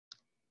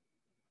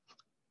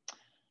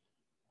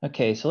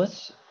Okay, so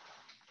let's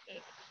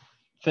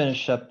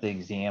finish up the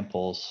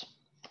examples.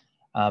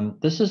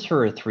 This is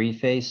for a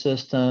three-phase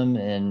system,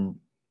 and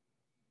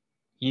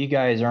you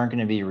guys aren't going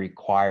to be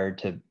required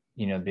to,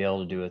 be able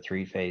to do a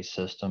three-phase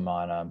system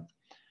on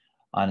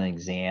an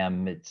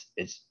exam.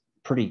 It's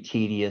pretty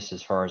tedious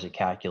as far as the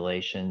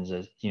calculations.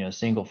 As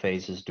single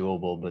phase is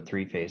doable, but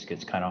three-phase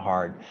gets kind of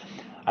hard.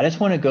 I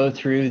just want to go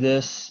through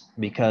this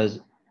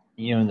because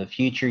in the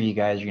future you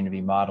guys are going to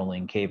be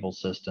modeling cable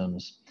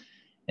systems.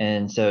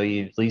 And so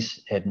you at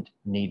least had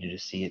needed to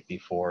see it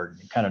before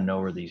and kind of know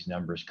where these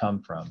numbers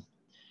come from.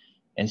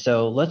 And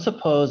so let's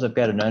suppose I've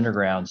got an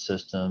underground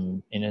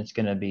system and it's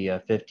going to be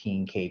a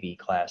 15 kV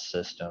class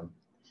system.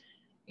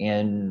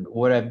 And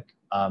what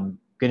I'm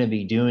going to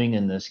be doing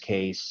in this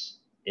case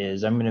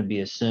is I'm going to be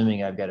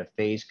assuming I've got a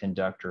phase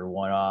conductor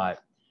 1/0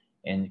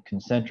 and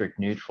concentric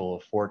neutral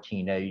of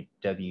 14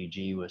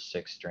 WG with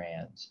 6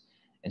 strands.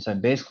 And so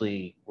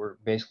we're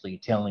basically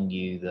telling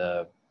you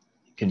the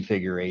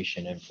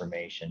configuration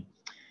information.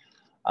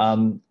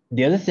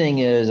 The other thing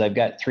is I've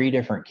got 3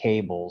 different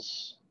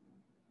cables.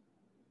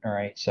 All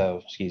right,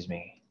 so excuse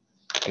me.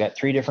 I got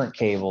 3 different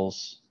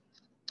cables.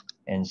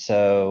 And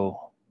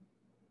so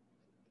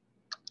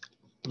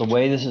the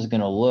way this is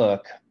going to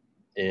look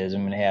is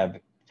I'm going to have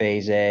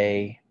phase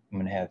A, I'm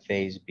going to have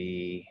phase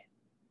B,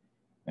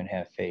 I'm going to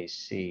have phase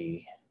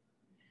C.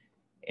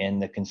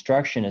 And the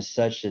construction is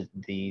such that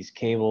these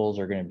cables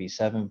are going to be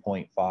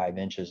 7.5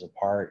 inches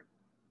apart,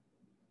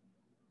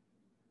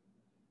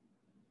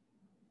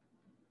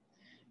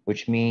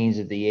 which means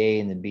that the A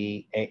and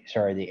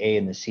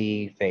the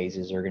C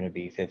phases are going to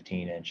be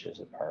 15 inches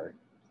apart.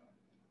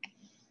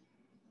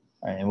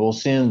 All right, and we'll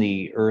assume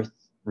the earth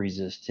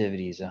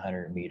resistivity is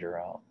 100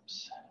 meter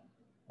ohms.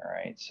 All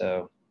right,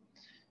 so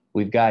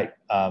we've got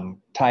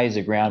ties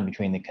of ground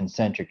between the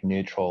concentric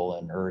neutral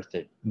and earth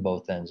at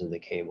both ends of the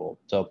cable.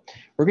 So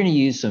we're going to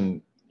use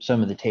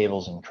some of the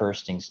tables in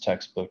Kirsting's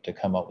textbook to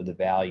come up with the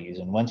values.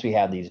 And once we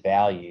have these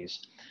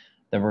values,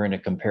 then we're going to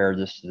compare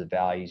this to the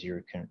values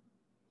you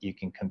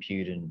can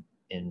compute in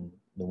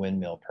the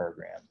WindMil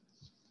program.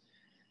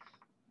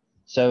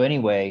 So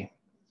anyway,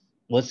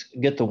 let's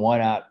get the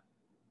 1/0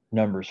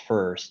 numbers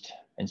first.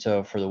 And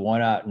so for the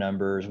 1/0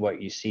 numbers,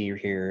 what you see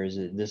here is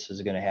that this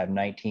is going to have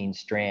 19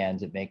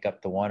 strands that make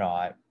up the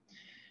 1/0.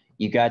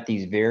 You got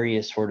these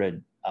various sort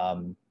of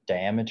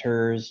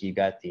diameters. You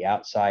got the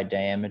outside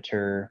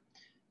diameter.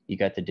 You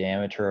got the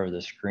diameter of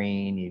the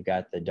screen. You've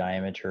got the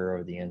diameter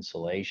of the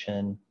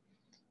insulation.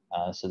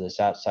 So this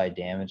outside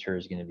diameter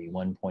is going to be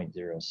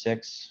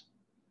 1.06.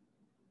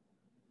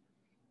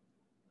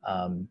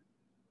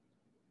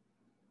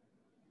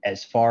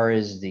 As far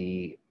as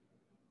the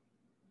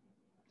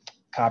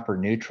copper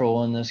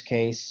neutral in this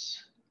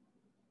case,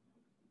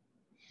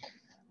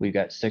 we've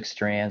got 6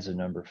 strands of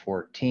number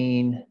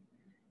 14,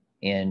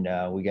 and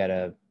we got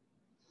a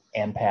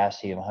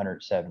ampacity of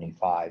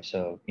 175.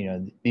 So,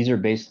 these are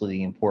basically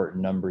the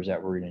important numbers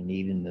that we're going to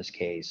need in this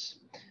case.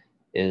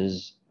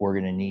 Is we're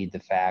going to need the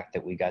fact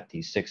that we got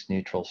these 6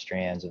 neutral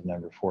strands of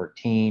number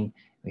 14.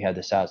 We have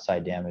this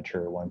outside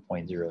diameter of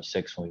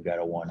 1.06, and we've got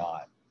a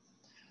 1/0.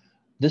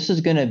 This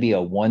is going to be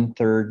a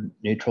 1/3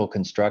 neutral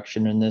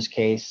construction in this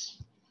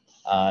case.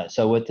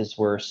 So what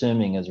we're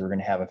assuming is we're going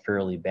to have a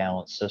fairly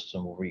balanced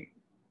system where we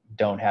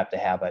don't have to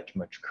have that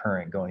much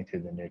current going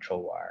through the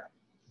neutral wire.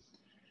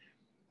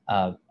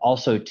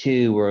 Also,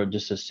 too, we'll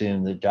just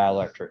assume the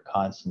dielectric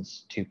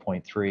constant's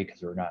 2.3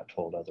 because we're not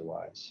told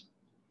otherwise.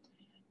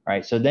 All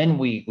right, so then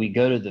we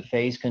go to the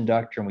phase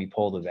conductor and we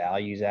pull the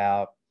values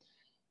out.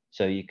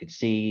 So you could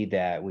see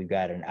that we've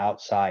got an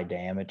outside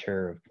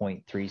diameter of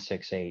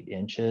 0.368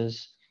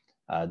 inches.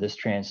 This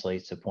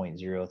translates to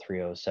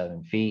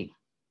 0.0307 feet.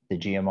 The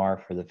GMR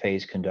for the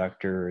phase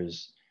conductor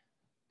is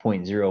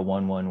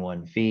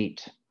 0.0111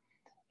 feet.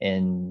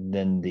 And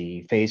then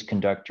the phase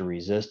conductor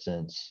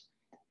resistance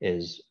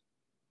is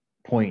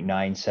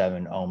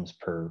 0.97 ohms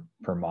per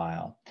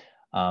mile.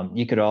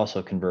 You could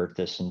also convert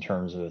this in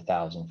terms of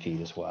 1,000 feet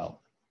as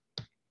well.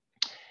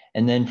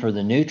 And then for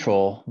the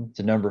neutral,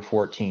 the number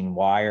 14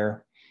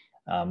 wire,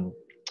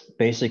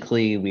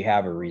 basically we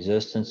have a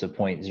resistance of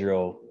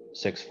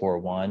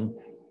 0.0641.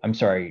 I'm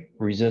sorry,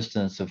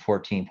 resistance of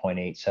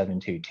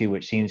 14.8722,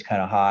 which seems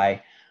kind of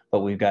high, but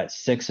we've got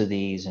 6 of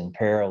these in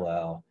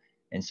parallel.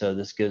 And so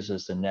this gives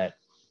us a net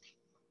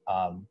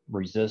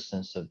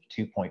resistance of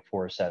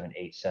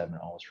 2.4787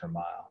 ohms per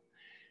mile.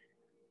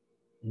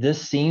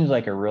 This seems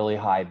like a really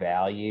high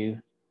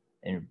value,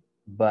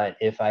 but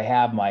if I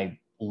have my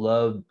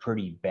load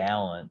pretty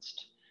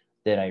balanced,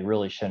 then I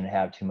really shouldn't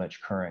have too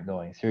much current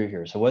going through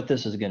here. So what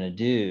this is going to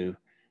do,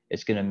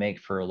 it's going to make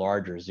for a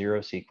larger zero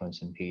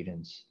sequence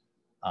impedance,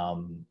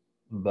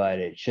 but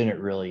it shouldn't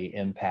really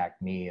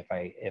impact me if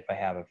I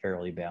have a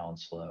fairly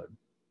balanced load.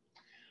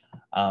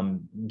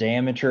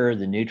 Diameter of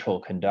the neutral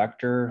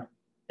conductor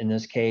in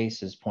this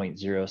case is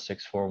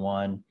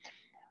 0.0641.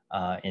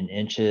 In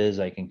inches,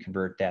 I can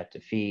convert that to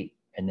feet,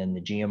 and then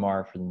the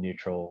GMR for the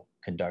neutral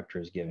conductor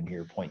is given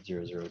here,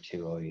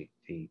 0.00208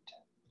 feet.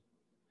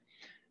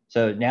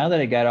 So now that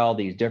I got all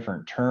these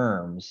different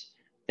terms,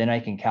 then I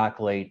can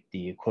calculate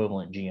the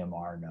equivalent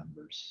GMR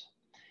numbers.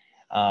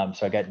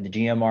 So I got the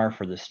GMR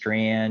for the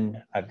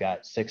strand. I've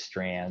got 6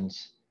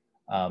 strands.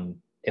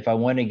 If I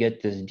want to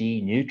get this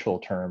D neutral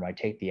term, I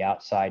take the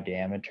outside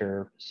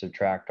diameter,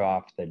 subtract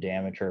off the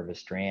diameter of a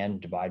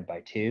strand, divide by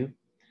 2,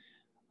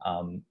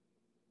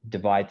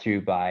 divide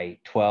through by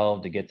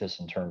 12 to get this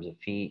in terms of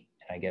feet,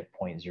 and I get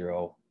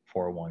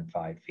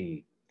 0.0415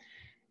 feet.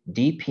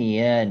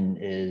 DPN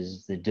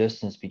is the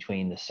distance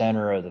between the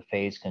center of the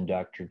phase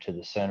conductor to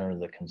the center of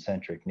the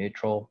concentric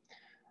neutral.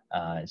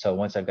 And so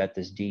once I've got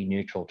this D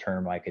neutral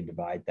term, I could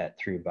divide that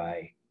through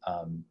by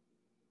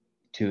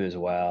 2 as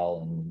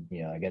well. And,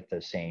 you know, I get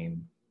the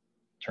same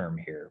term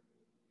here.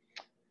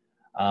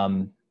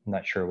 I'm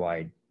not sure why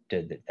I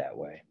did it that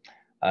way.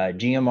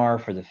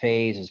 GMR for the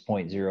phase is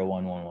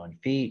 0.0111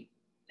 feet.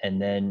 And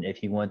then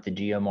if you want the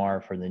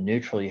GMR for the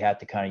neutral, you have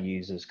to kind of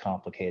use this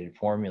complicated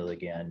formula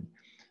again.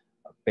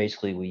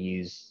 Basically, we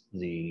use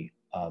the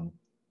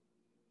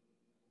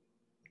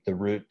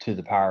root to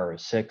the power of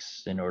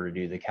 6 in order to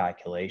do the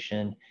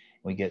calculation.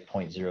 We get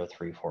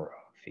 0.0340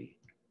 feet.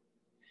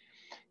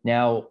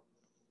 Now,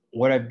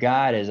 what I've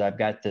got is I've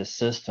got this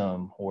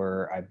system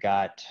where I've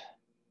got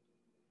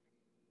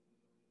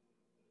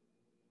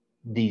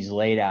these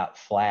laid out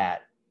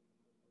flat.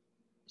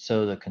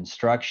 So the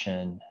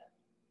construction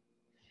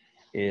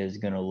is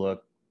going to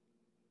look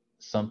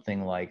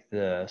something like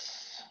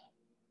this.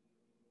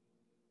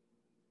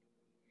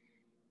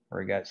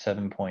 Where I got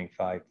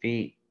 7.5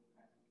 feet.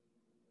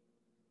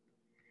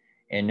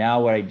 And now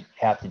what I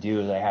have to do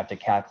is I have to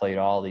calculate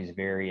all these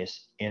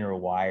various inner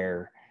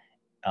wire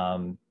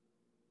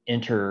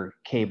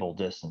inter-cable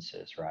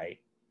distances, right?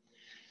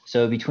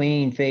 So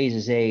between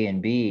phases A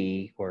and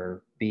B,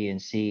 or B and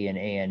C and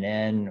A and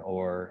N,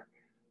 or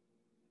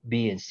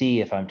B and C,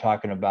 if I'm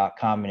talking about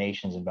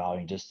combinations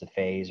involving just the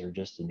phase or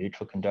just the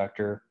neutral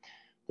conductor,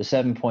 the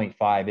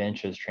 7.5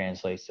 inches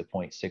translates to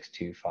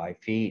 0.625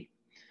 feet.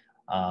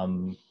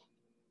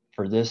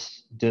 For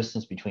this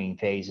distance between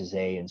phases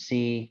A and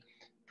C,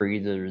 for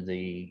either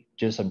the,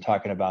 just I'm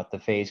talking about the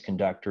phase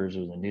conductors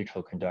or the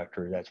neutral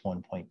conductor, that's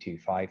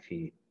 1.25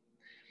 feet.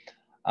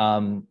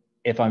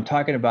 If I'm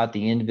talking about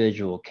the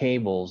individual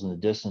cables and the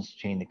distance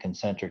between the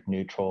concentric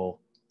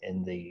neutral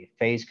and the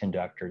phase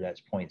conductor,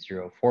 that's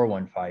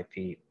 0.0415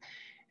 feet.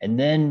 And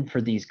then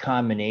for these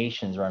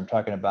combinations where I'm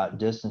talking about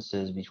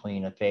distances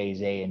between a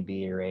phase A and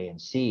B or A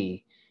and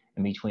C,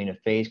 and between a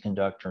phase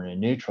conductor and a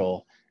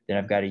neutral, then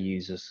I've got to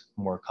use this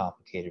more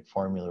complicated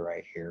formula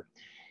right here.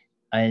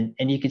 And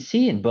you can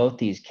see in both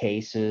these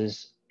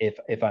cases,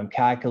 if I'm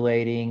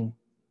calculating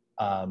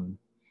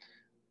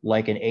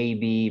like an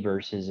AB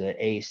versus an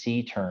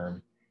AC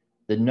term,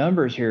 the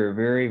numbers here are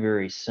very,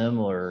 very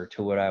similar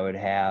to what I would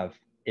have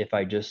if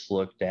I just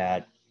looked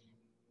at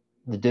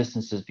the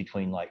distances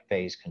between like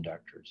phase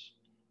conductors.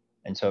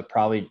 And so it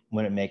probably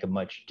wouldn't make a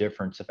much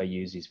difference if I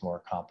use these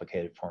more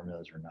complicated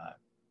formulas or not.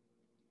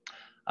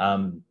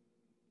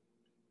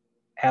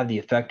 Have the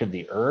effect of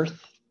the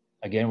earth.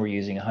 Again, we're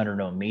using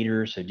 100 ohm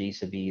meters, so D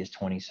sub E is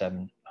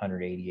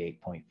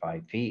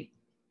 2,788.5 feet.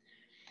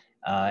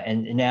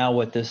 And now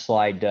what this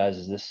slide does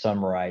is this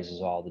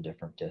summarizes all the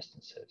different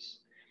distances.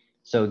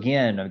 So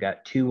again, I've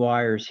got 2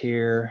 wires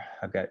here,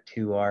 I've got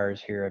 2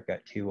 wires here, I've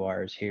got 2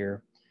 wires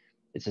here.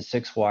 It's a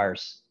 6-wire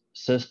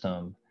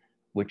system,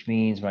 which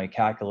means when I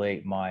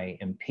calculate my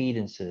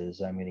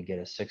impedances, I'm going to get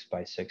a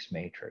 6x6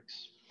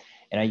 matrix.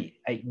 And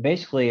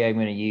basically, I'm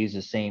going to use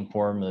the same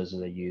formulas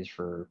as I use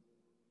for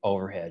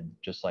overhead,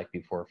 just like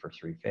before for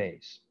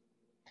 3-phase.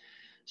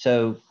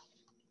 So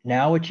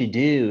now what you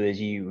do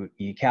is you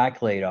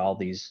calculate all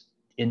these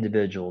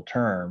individual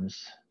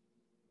terms.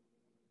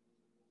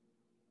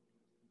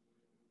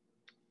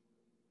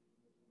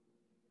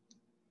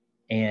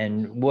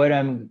 And what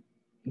I'm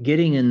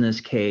getting in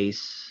this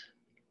case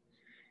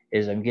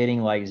is I'm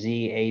getting like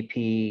ZAP,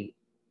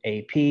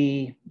 AP,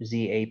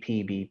 ZAP,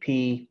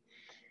 BP.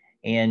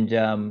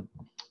 And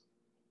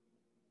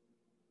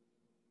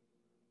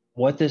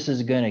what this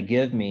is going to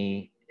give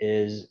me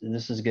is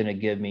this is going to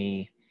give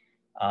me,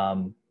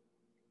 I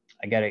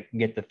got to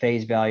get the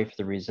phase value for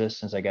the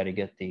resistance. I got to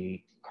get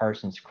the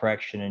Carson's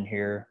correction in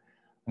here.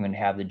 I'm going to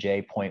have the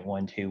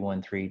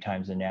J.1213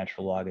 times the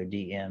natural log of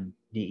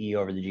DE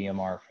over the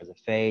GMR for the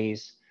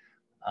phase.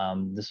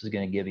 This is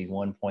going to give me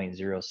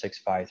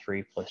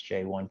 1.0653 plus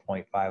J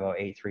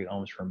 1.5083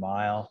 ohms per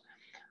mile.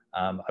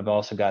 I've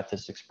also got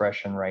this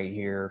expression right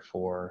here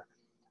for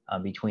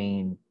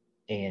between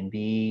A and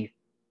B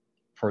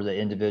for the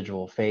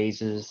individual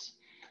phases.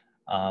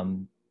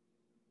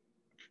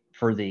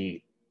 For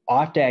the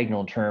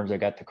off-diagonal terms, I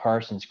got the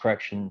Carson's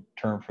correction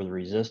term for the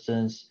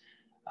resistance,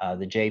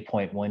 the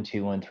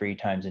J.1213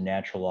 times the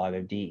natural log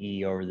of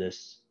DE over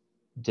this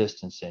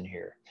distance in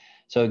here.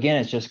 So again,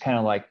 it's just kind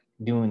of like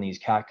doing these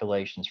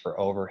calculations for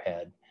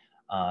overhead,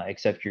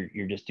 except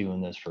you're just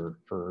doing this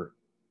for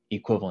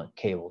equivalent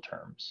cable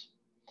terms.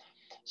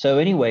 So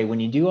anyway, when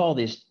you do all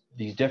these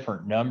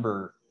different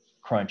number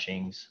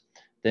crunchings,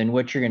 then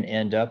what you're going to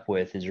end up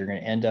with is you're going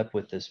to end up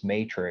with this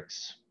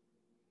matrix,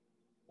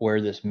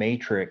 where this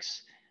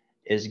matrix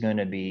is going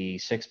to be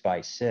 6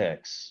 by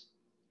 6,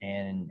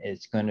 and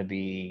it's going to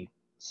be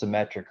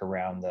symmetric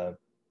around the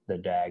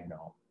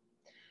diagonal.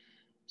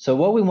 So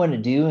what we want to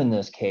do in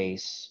this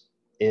case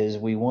is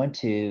we want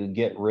to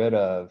get rid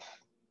of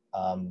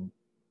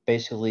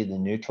basically the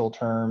neutral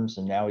terms,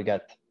 and now we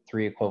got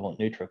 3 equivalent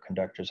neutral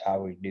conductors. How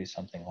we do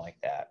something like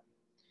that?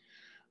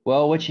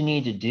 Well, what you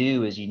need to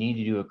do is you need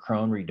to do a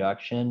Krone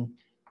reduction,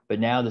 but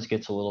now this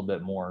gets a little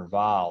bit more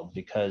involved,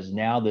 because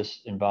now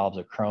this involves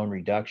a Krone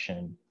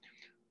reduction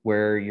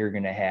where you're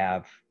going to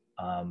have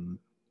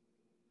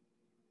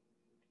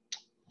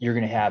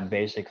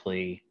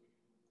basically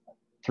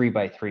 3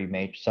 by 3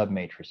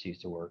 submatrices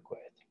to work with.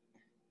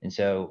 And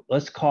so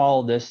let's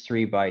call this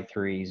 3 by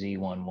 3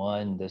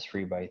 Z11, this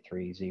 3 by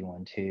 3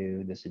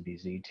 Z12, this would be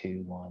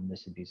Z21,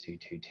 this would be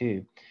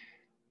Z22.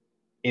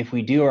 If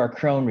we do our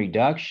Krone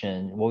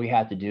reduction, what we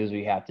have to do is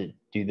we have to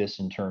do this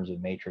in terms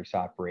of matrix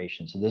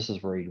operations. So this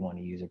is where you want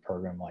to use a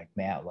program like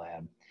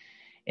MATLAB.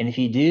 And if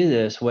you do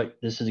this, what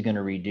this is going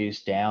to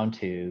reduce down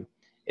to,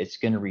 it's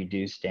going to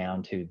reduce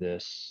down to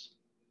this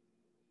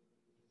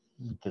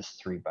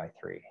 3 by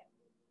 3.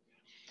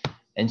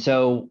 And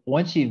so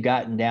once you've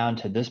gotten down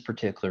to this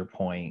particular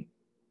point,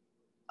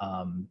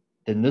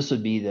 then this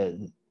would be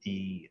the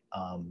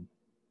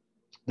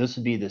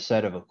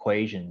set of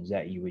equations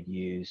that you would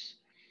use,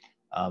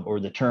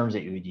 or the terms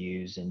that you would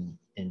use in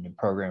a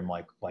program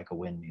like a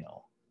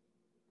WindMil.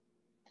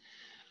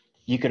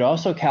 You could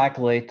also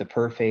calculate the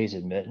per phase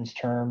admittance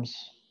terms.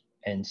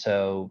 And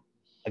so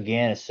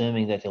again,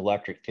 assuming that the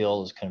electric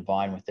field is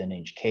confined within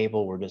each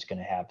cable, we're just going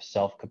to have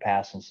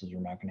self-capacitances. We're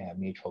not going to have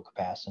mutual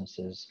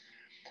capacitances.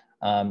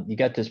 You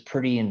got this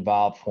pretty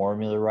involved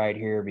formula right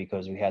here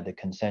because we had the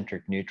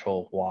concentric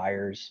neutral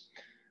wires.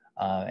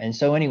 And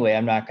so anyway,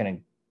 I'm not going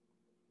to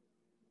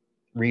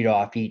read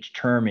off each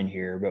term in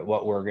here, but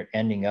what we're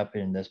ending up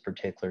in this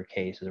particular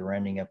case is we're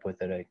ending up with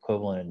an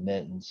equivalent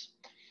admittance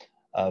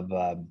of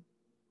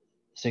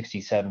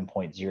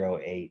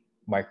 67.08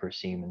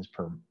 microsiemens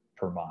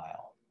per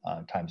mile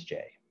times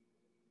J.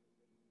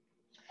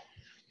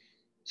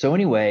 So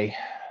anyway,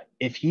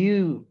 if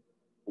you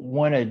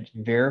want to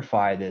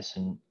verify this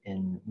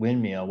in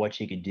WindMil, what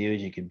you could do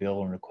is you could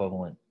build an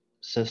equivalent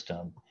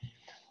system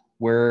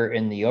where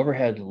in the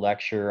overhead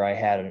lecture, I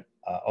had an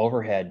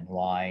overhead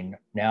line.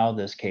 Now in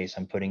this case,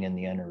 I'm putting in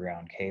the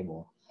underground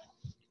cable.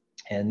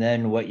 And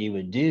then what you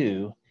would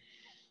do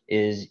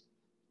is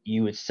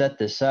you would set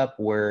this up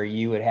where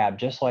you would have,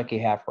 just like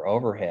you have for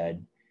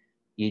overhead,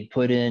 you'd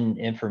put in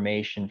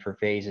information for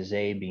phases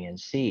A, B, and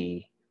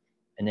C,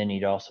 and then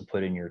you'd also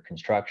put in your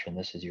construction.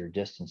 This is your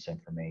distance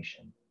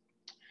information.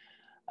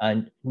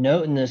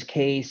 Note in this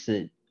case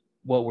that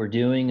what we're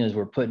doing is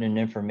we're putting in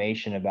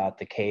information about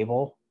the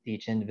cable,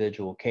 each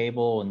individual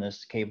cable, and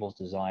this cable is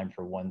designed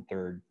for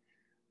 1/3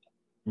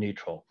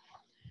 neutral.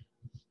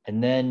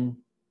 And then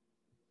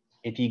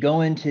if you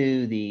go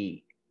into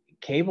the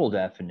cable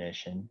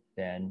definition,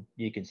 then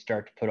you can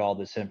start to put all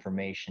this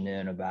information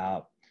in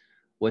about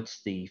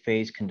what's the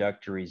phase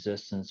conductor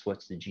resistance,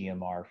 what's the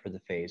GMR for the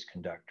phase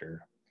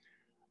conductor.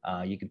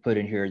 You could put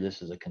in here,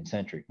 this is a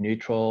concentric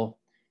neutral.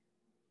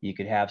 You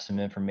could have some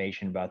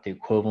information about the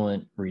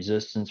equivalent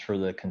resistance for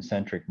the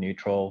concentric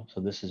neutral.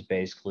 So this is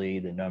basically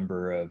the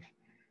number of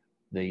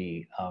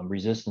the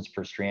resistance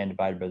per strand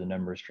divided by the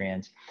number of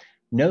strands.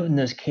 Note in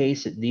this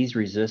case that these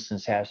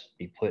resistance has to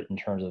be put in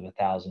terms of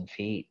 1,000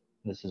 feet.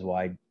 This is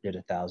why I did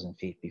 1,000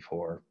 feet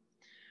before.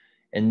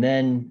 And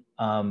then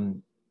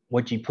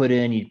what you put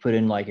in, you'd put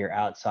in like your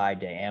outside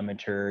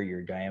diameter,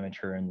 your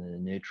diameter in the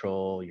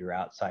neutral, your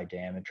outside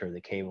diameter of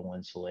the cable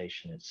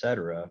insulation,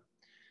 etc.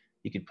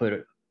 You could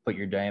put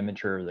your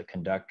diameter of the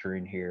conductor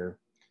in here,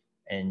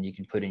 and you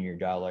can put in your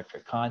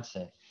dielectric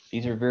constant.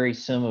 These are very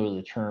similar to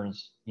the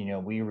terms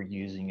we were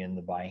using in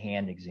the by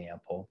hand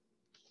example.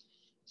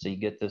 So you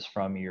get this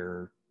from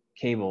your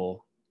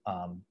cable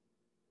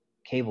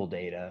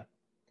data,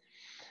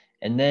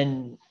 and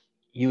then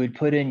you would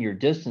put in your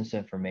distance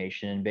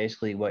information, and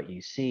basically what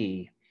you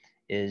see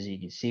is you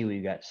can see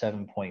we've got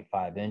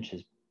 7.5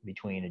 inches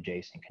between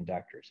adjacent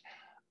conductors.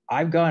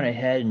 I've gone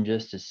ahead and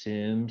just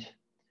assumed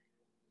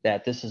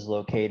that this is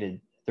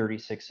located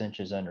 36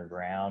 inches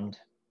underground.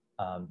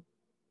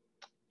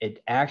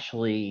 It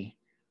actually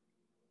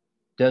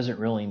doesn't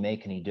really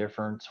make any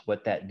difference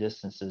what that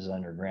distance is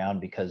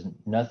underground, because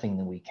nothing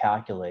that we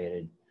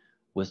calculated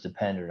was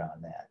dependent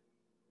on that.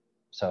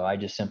 So I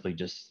just simply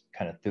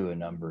kind of threw a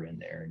number in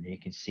there, and you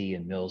can see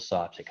in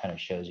Milsoft, it kind of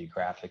shows you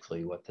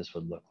graphically what this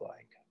would look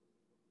like.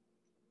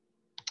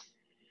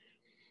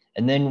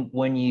 And then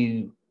when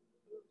you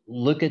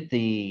look at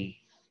the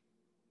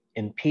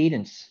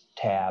impedance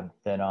tab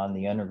then on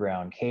the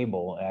underground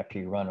cable, after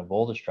you run a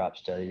voltage drop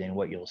study, then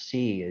what you'll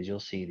see is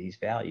these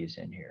values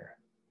in here.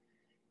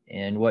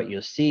 And what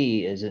you'll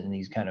see is that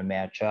these kind of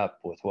match up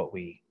with what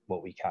we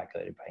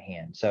calculated by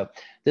hand. So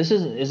this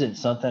isn't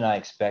something I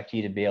expect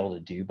you to be able to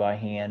do by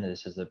hand.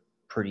 This is a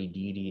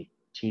pretty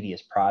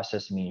tedious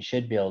process. I mean, you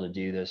should be able to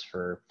do this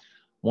for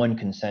one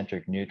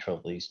concentric neutral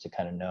at least to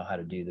kind of know how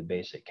to do the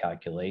basic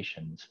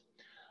calculations.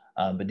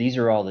 But these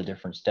are all the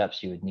different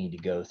steps you would need to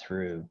go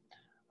through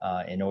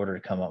in order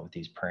to come up with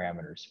these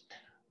parameters.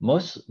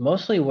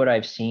 Mostly what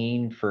I've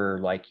seen for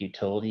like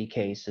utility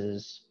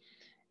cases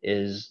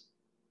is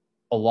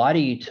a lot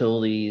of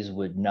utilities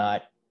would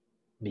not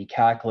be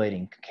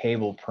calculating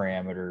cable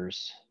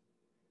parameters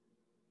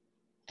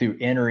through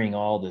entering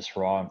all this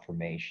raw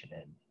information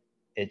in.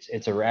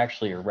 It's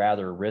actually a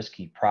rather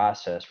risky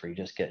process where you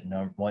just get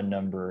one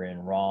number in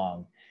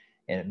wrong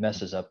and it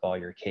messes up all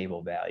your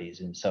cable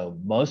values. And so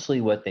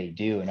mostly what they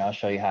do, and I'll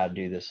show you how to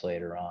do this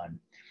later on,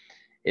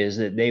 is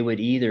that they would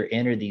either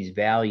enter these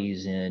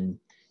values in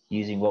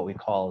using what we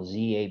call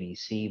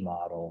ZABC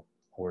model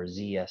or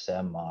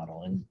ZSM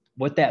model. And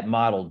what that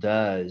model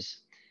does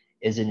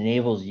is it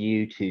enables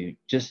you to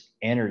just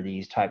enter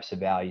these types of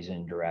values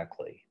in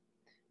directly.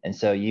 And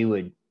so you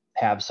would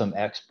have some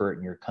expert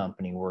in your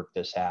company work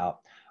this out,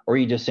 or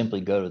you just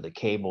simply go to the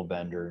cable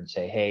vendor and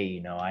say, hey,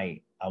 you know,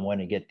 I want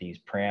to get these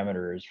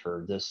parameters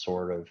for this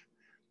sort of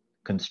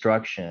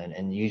construction.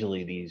 And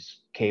usually these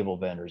cable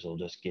vendors will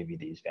just give you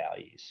these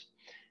values.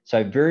 So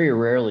I've very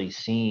rarely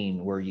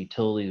seen where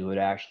utilities would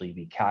actually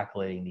be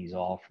calculating these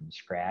all from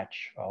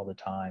scratch all the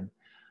time.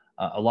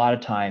 A lot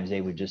of times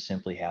they would just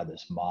simply have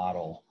this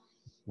model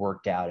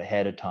worked out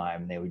ahead of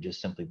time. They would just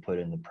simply put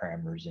in the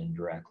parameters in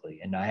directly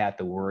and not have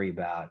to worry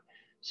about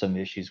some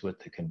issues with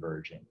the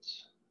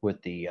convergence,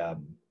 with the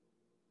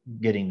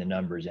getting the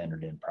numbers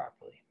entered in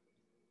properly.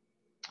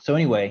 So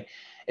anyway,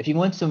 if you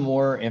want some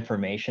more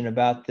information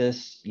about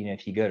this, you know,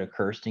 if you go to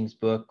Kirsting's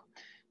book,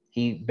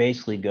 he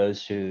basically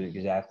goes through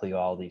exactly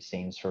all these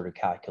same sort of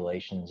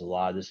calculations. A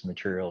lot of this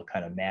material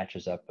kind of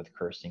matches up with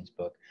Kirsting's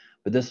book,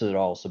 but this would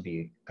also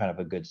be kind of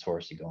a good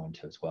source to go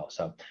into as well.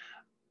 So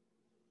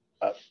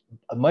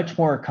a much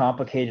more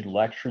complicated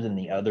lecture than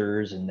the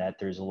others, in that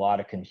there's a lot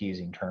of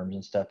confusing terms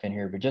and stuff in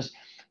here, but just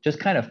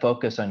kind of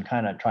focus on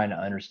kind of trying to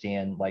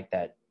understand like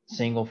that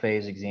single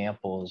phase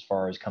example as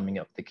far as coming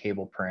up with the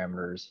cable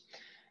parameters,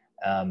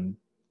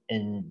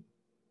 and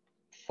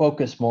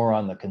focus more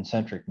on the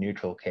concentric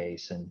neutral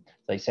case. And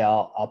like I say,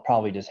 I'll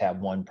probably just have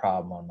one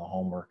problem on the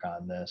homework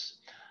on this.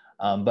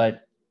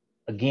 But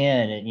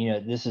again, you know,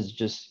 this is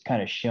just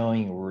kind of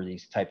showing you where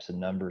these types of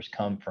numbers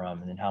come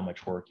from and then how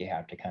much work you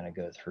have to kind of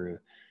go through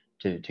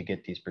to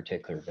get these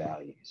particular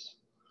values.